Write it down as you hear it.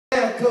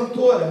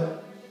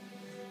cantora.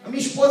 A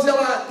minha esposa,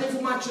 ela teve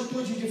uma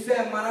atitude de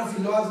fé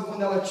maravilhosa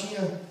quando ela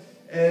tinha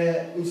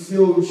os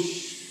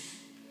seus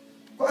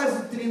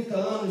quase 30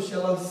 anos.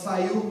 Ela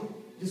saiu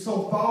de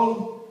São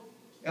Paulo.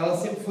 Ela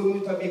sempre foi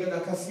muito amiga da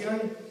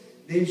Cassiane,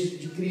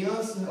 desde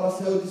criança. Ela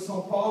saiu de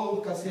São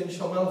Paulo. Cassiane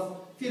chamou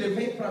ela: filha,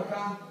 vem para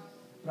cá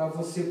para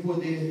você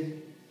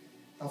poder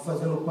estar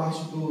fazendo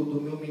parte do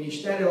meu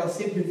ministério. Ela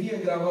sempre vinha,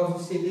 gravava um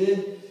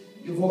CD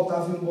e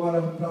voltava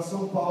embora para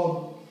São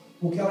Paulo,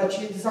 porque ela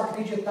tinha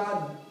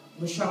desacreditado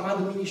no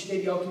chamado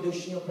ministerial que Deus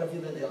tinha para a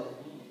vida dela.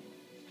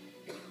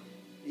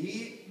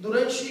 E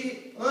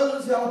durante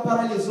anos ela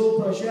paralisou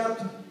o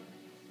projeto,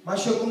 mas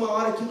chegou uma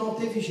hora que não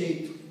teve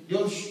jeito.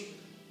 Deus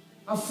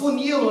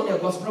afunila o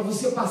negócio para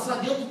você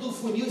passar dentro do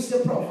funil e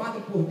ser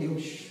provado por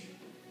Deus.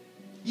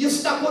 Isso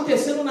está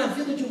acontecendo na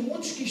vida de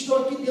muitos que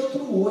estão aqui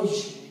dentro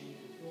hoje.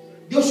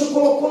 Deus te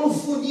colocou no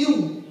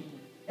funil,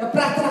 é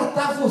para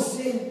tratar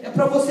você, é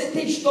para você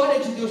ter história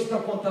de Deus para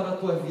contar na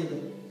tua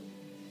vida.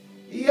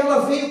 E ela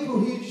veio para o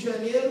Rio de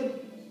Janeiro.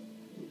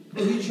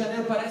 Para o Rio de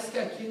Janeiro parece que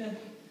é aqui, né?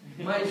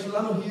 Mas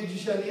lá no Rio de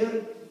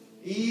Janeiro.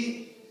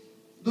 E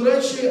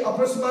durante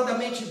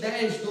aproximadamente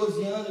 10,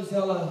 12 anos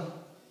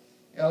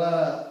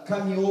ela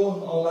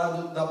caminhou ao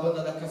lado da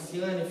banda da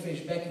Cassiane,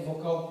 fez back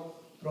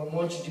vocal para um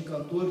monte de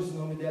cantores. O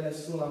nome dela é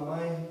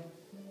Sulamai,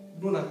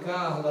 Bruna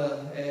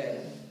Carla,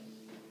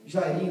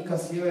 Jairinho,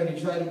 Cassiane,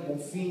 Jairo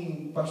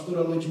Bonfim,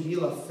 pastora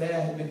Ludmila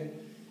Ferber,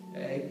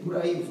 e por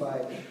aí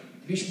vai.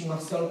 Bispo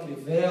Marcelo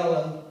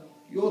Crivella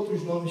e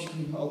outros nomes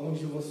que alguns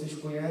de vocês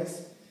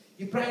conhecem.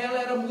 E para ela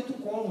era muito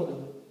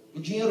cômodo. O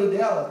dinheiro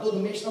dela todo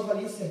mês estava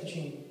ali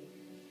certinho.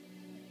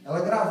 Ela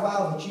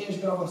gravava, tinha as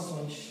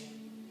gravações.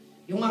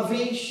 E uma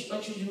vez,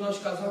 antes de nós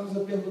casarmos,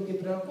 eu perguntei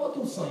para ela: qual é o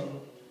teu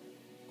sonho?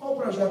 Qual o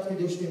projeto que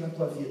Deus tem na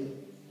tua vida?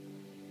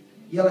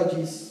 E ela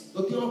disse: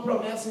 eu tenho uma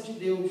promessa de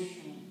Deus,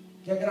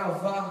 que é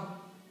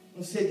gravar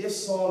um CD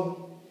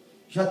solo.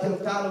 Já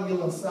tentaram me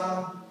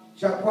lançar,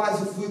 já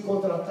quase fui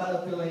contratada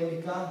pela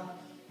MK,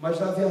 mas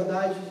na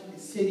verdade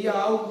seria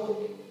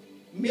algo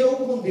meu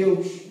com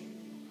Deus.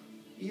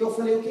 E eu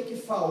falei: o que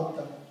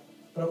falta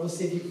para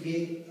você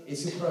viver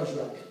esse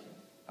projeto?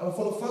 Ela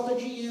falou: falta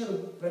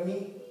dinheiro para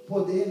mim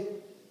poder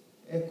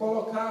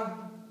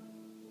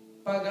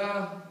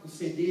pagar o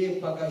CD,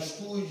 pagar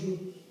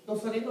estúdio. Eu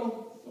falei: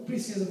 não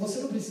precisa,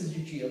 você não precisa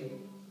de dinheiro.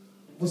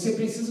 Você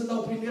precisa dar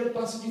o primeiro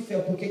passo de fé,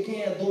 porque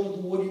quem é dono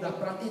do ouro e da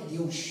prata é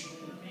Deus.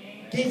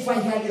 Quem vai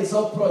realizar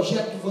o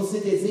projeto que você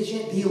deseja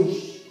é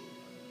Deus.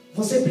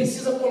 Você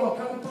precisa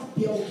colocar no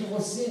papel que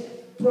você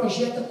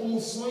projeta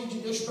como sonho de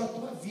Deus para a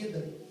tua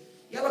vida.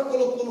 E ela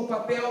colocou no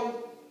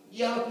papel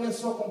e ela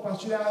começou a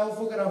compartilhar: eu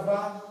vou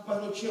gravar,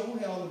 mas não tinha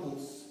R$1 no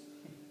bolso.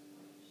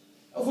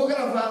 Eu vou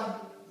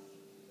gravar.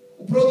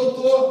 O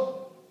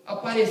produtor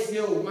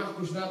apareceu, o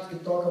Marcos Nato, que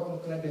toca com o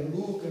Kleber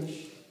Lucas,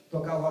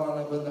 tocava lá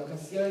na banda da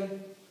Cassiane,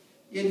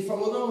 e ele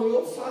falou: não,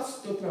 eu faço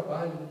o teu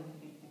trabalho,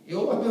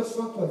 eu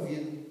abençoo a tua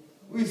vida.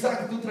 O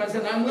Isaac do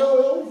Trazenar: não,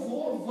 eu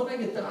vou na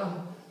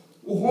guitarra.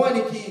 O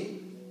Rony,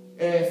 que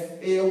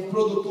é um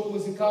produtor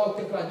musical,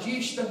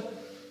 tecladista,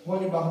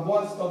 Rony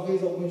Barbosa,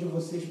 talvez alguns de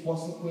vocês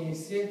possam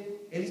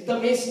conhecer, ele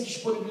também se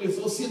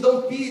disponibilizou. O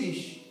Sidão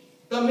Pires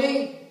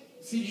também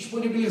se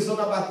disponibilizou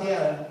na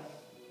bateria.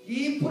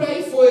 E por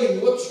aí foi.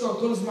 Outros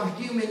cantores,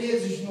 Marquinho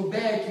Menezes no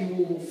back,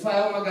 o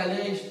Fael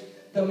Magalhães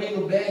também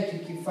no back,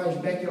 que faz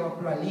back lá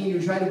para a linha,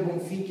 o Jairo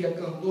Bonfim, que é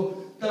cantor,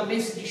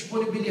 também se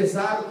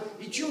disponibilizaram.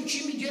 E tinha um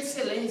time de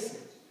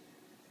excelência.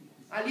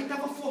 Ali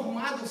estava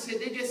formado o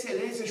CD de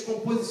excelência, as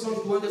composições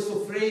do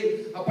Anderson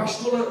Freire. A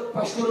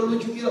pastora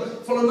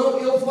Ludmila falou: não,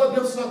 eu vou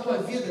abençoar a tua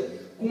vida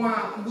com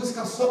a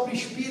música Sopra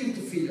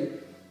Espírito, filha.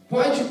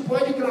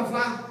 Pode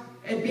gravar,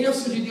 é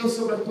bênção de Deus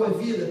sobre a tua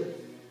vida.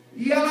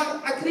 E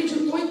ela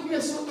acreditou e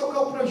começou a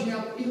tocar o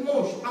projeto.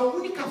 Irmãos, a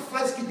única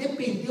fase que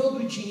dependeu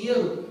do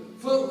dinheiro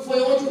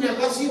foi onde o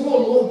negócio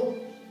enrolou.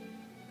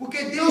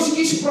 Porque Deus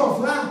quis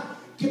provar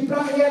que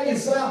para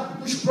realizar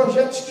os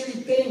projetos que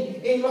Ele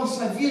tem em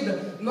nossa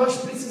vida, nós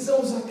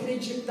precisamos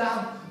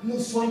acreditar no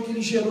sonho que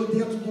Ele gerou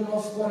dentro do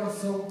nosso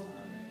coração.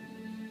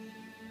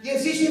 E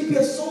existem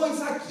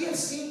pessoas aqui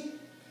assim,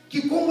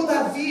 que como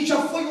Davi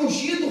já foi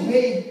ungido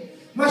rei,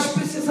 mas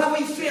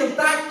precisava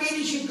enfrentar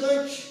aquele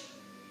gigante.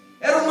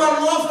 Era uma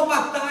nova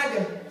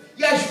batalha.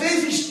 E às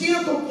vezes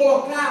tentam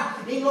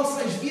colocar em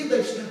nossas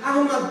vidas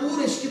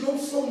armaduras que não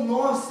são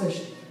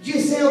nossas,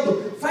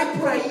 dizendo: vai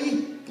por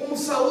aí, como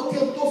Saul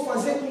tentou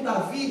fazer com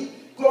Davi,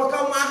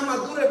 colocar uma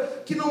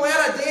armadura que não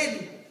era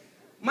dele.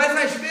 Mas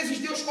às vezes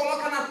Deus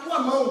coloca na tua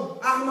mão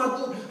a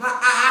armadura,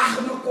 a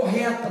arma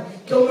correta,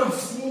 que é uma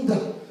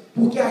funda,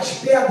 porque as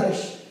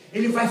pedras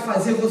Ele vai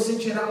fazer você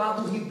tirar lá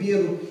do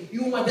ribeiro, e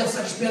uma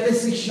dessas pedras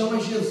se chama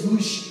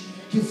Jesus,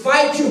 que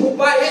vai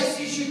derrubar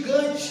esse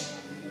gigante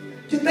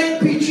que está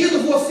impedindo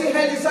você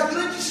realizar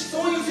grandes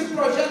sonhos e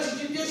projetos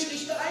de Deus que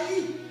está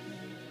aí.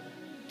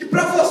 Que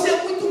para você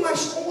é muito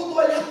mais cômodo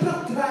olhar para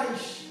trás.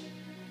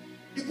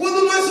 E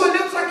quando nós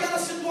olhamos aquela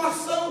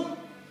situação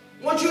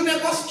onde o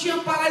negócio tinha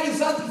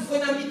paralisado, que foi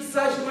na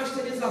mixagem e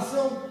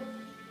masterização,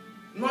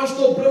 nós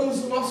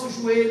dobramos o nosso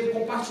joelho,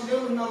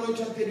 compartilhamos na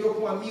noite anterior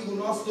com um amigo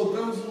nosso,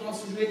 dobramos o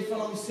nosso joelho e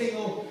falamos: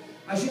 Senhor,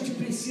 a gente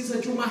precisa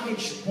de uma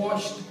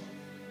resposta.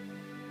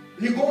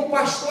 Ligou um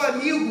pastor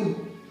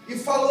amigo e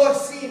falou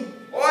assim: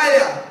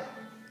 olha,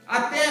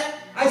 até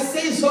às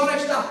 6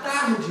 horas da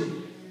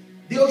tarde,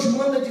 Deus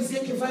manda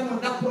dizer que vai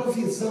mandar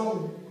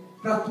provisão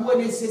para a tua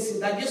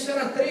necessidade. Isso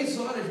era 3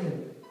 horas, meu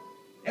irmão.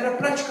 Era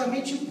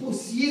praticamente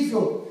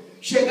impossível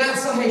chegar a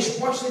essa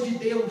resposta de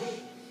Deus.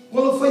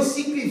 Quando foi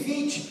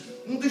 5h20,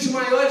 um dos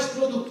maiores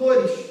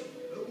produtores,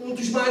 um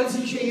dos maiores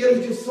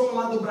engenheiros de som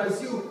lá do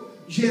Brasil,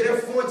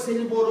 Gerê Fontes,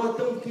 ele morou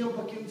até um tempo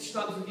aqui nos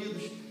Estados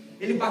Unidos.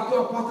 Ele bateu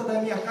a porta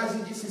da minha casa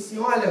e disse assim: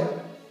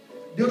 olha,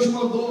 Deus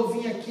mandou eu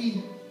vir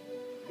aqui.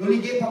 Eu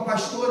liguei para a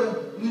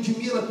pastora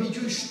Ludmila, pedi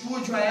o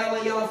estúdio a ela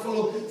e ela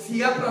falou: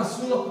 se é para a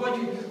Sula,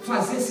 pode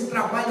fazer esse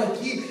trabalho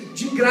aqui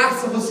de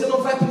graça, você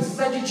não vai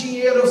precisar de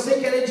dinheiro, eu sei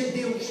que ela é de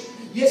Deus,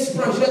 e esse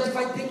projeto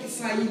vai ter que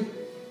sair.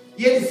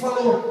 E ele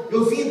falou: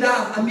 eu vim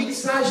dar a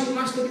mixagem e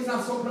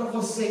masterização para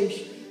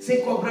vocês,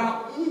 sem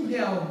cobrar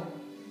R$1.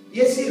 E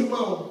esse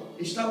irmão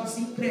estava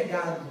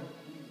desempregado.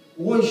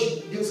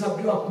 Hoje, Deus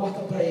abriu a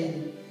porta para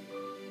ele.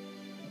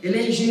 Ele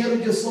é engenheiro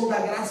de som da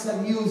Graça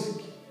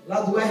Music,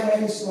 lá do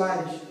R.R.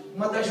 Soares,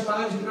 uma das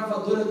maiores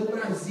gravadoras do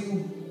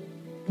Brasil,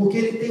 porque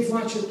ele teve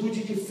uma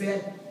atitude de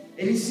fé.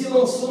 Ele se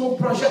lançou num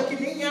projeto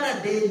que nem era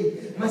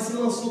dele, mas se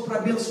lançou para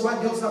abençoar.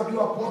 Deus abriu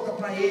a porta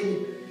para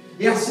ele.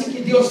 É assim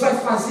que Deus vai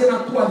fazer na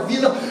tua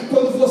vida,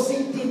 quando você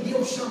entender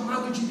o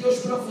chamado de Deus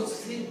para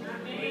você.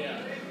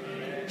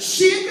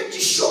 Chega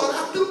de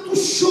chorar, tanto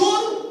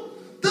choro,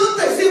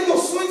 tantas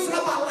emoções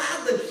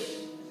abaladas.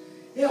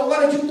 É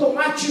hora de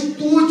tomar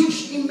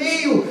atitudes em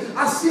meio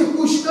a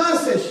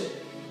circunstâncias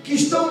que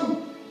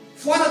estão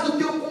fora do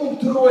teu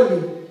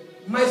controle,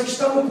 mas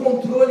estão no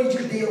controle de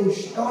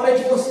Deus. É hora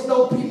de você dar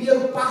o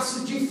primeiro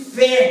passo de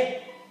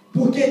fé,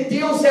 porque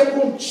Deus é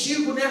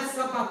contigo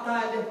nessa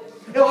batalha.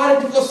 É hora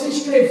de você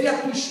escrever a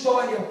tua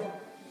história.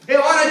 É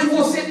hora de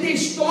você ter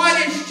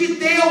histórias de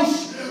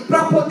Deus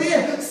para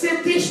poder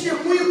ser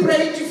testemunho,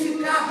 para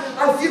edificar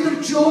a vida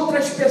de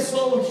outras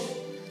pessoas.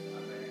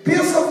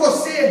 Pensa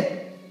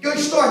você que eu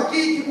estou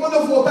aqui, que quando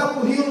eu voltar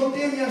para o Rio não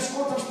tenho minhas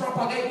contas para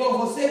pagar igual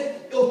a você.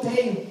 Eu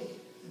tenho.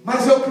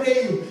 Mas eu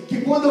creio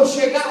que quando eu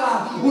chegar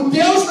lá, o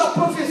Deus da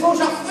provisão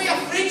já foi à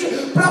frente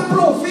para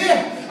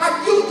prover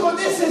aquilo que eu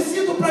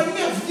necessito para a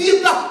minha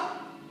vida.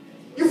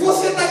 E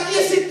você está aqui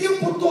esse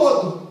tempo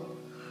todo.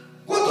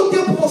 Quanto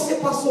tempo você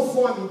passou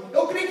fome?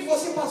 Eu creio que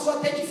você passou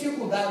até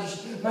dificuldades,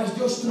 mas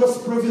Deus trouxe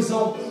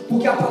provisão,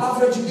 porque a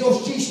palavra de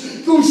Deus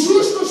diz que o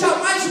justo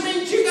jamais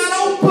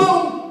mendigará o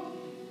pão.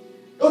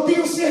 Eu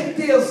tenho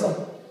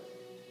certeza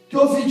que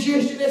houve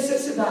dias de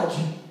necessidade,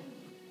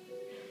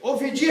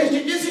 houve dias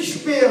de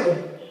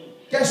desespero,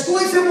 que as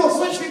tuas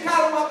emoções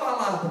ficaram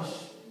abaladas,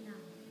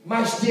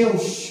 mas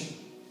Deus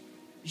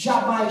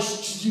jamais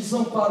te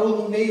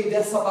desamparou no meio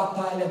dessa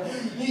batalha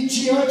e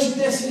diante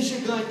desse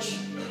gigante.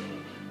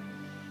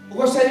 Eu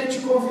gostaria de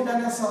te convidar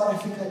nessa hora a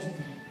ficar de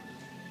pé.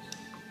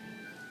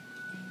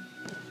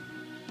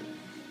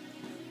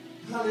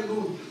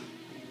 Aleluia.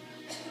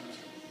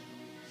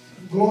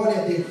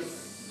 Glória a Deus.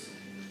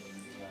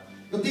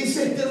 Eu tenho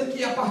certeza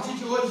que a partir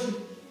de hoje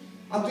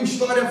a tua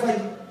história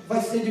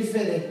vai ser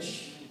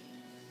diferente.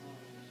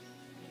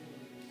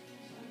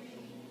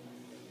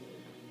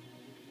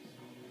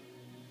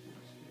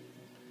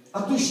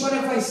 A tua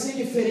história vai ser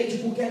diferente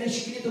porque ela é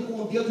escrita com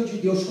o dedo de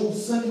Deus, com o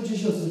sangue de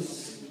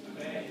Jesus.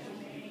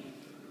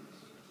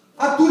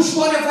 A tua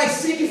história vai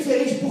ser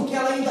diferente porque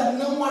ela ainda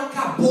não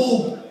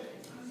acabou.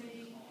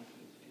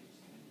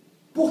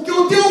 Porque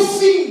o teu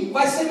fim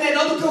vai ser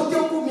melhor do que o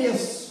teu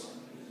começo.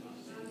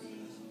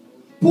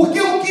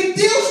 Porque o que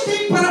Deus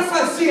tem para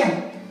fazer,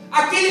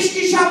 aqueles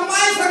que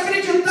jamais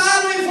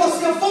acreditaram em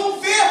você vão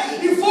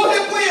ver e vão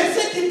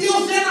reconhecer que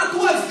Deus é na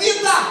tua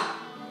vida.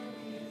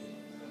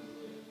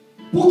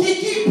 Porque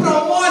quem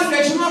promove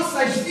as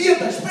nossas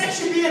vidas,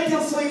 preste bem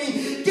atenção em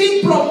mim,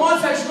 quem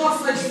promove as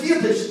nossas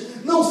vidas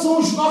não são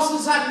os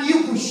nossos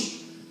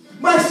amigos,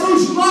 mas são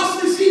os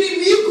nossos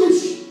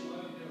inimigos.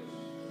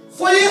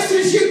 Foi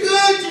esse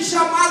gigante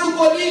chamado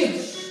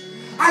Golias,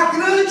 a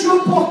grande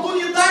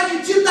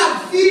oportunidade de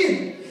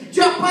Davi de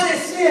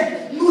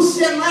aparecer no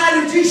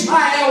cenário de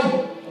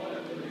Israel.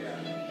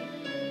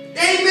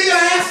 Em meio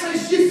a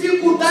essas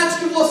dificuldades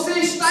que você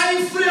está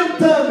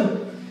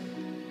enfrentando,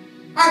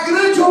 a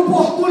grande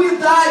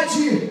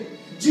oportunidade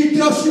de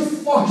Deus te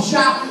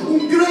forjar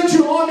um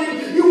grande homem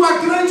e uma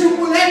grande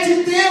mulher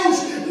de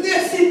Deus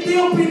nesse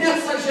tempo e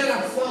nessa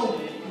geração.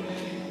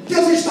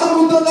 Deus está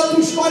mudando a tua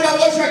história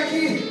hoje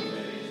aqui.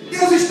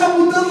 Deus está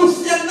mudando o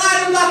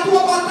cenário da tua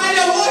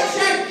batalha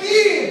hoje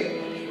aqui.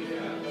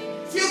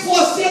 Se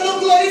você não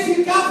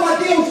glorificava a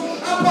Deus,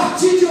 a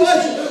partir de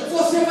hoje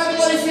você vai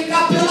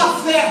glorificar pela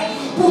fé,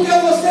 porque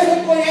você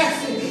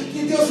reconhece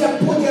que Deus é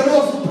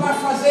poderoso para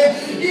fazer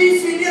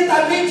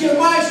infinitamente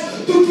mais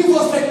do que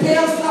você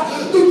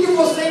pensa, do que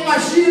você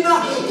imagina,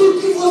 do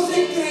que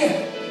você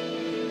crê.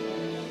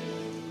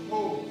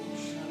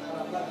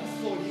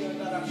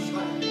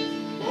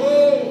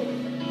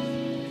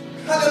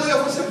 Aleluia,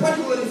 você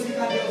pode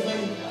glorificar Deus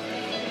aí.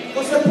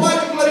 Você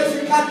pode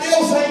glorificar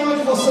Deus aí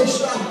onde você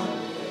está.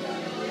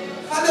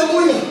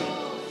 Aleluia.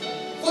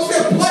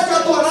 Você pode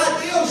adorar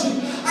Deus.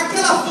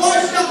 Aquela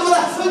voz de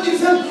adoração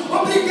dizendo: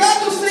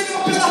 obrigado,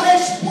 Senhor, pela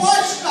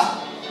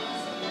resposta.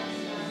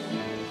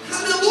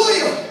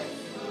 Aleluia.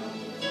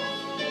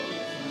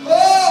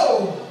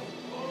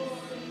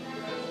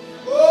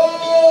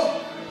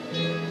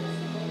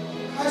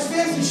 Às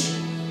vezes,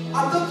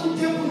 há tanto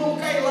tempo não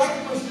cai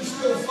lágrimas dos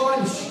teus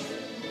olhos,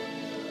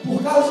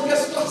 por causa que a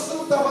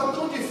situação estava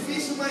tão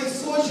difícil,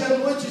 mas hoje é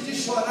noite de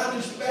chorar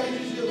nos pés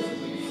de Jesus.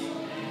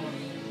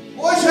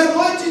 Hoje é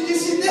noite de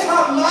se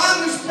derramar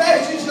nos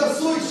pés de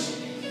Jesus.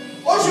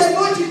 Hoje é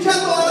noite de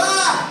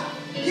adorar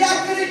e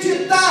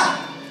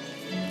acreditar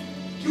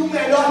que o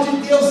melhor de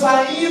Deus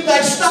ainda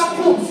está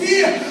por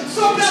vir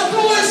sobre a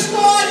tua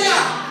história.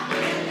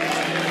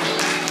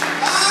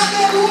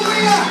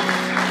 Aleluia!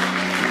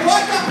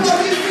 Pode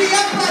aplaudir,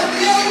 vier para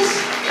Deus,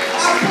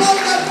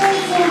 aplauda com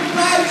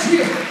vontade.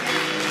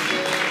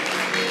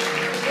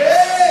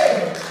 Ei!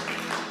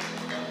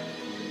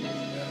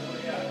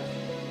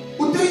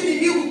 O teu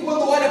inimigo,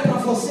 quando olha para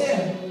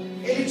você,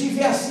 ele te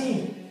vê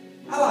assim: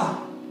 olha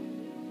lá,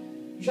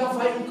 já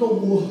vai um cão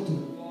morto,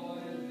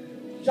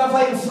 já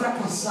vai um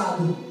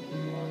fracassado.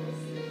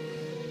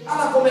 Olha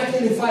lá como é que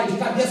ele vai, de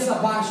cabeça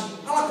baixa.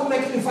 Olha lá como é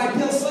que ele vai,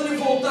 pensando em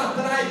voltar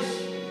atrás.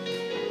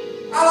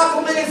 Olha lá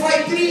como ele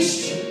vai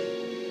triste.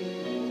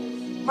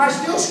 Mas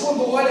Deus,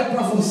 quando olha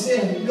para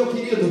você, meu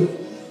querido,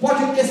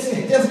 pode ter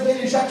certeza que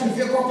Ele já te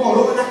vê com a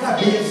coroa na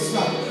cabeça.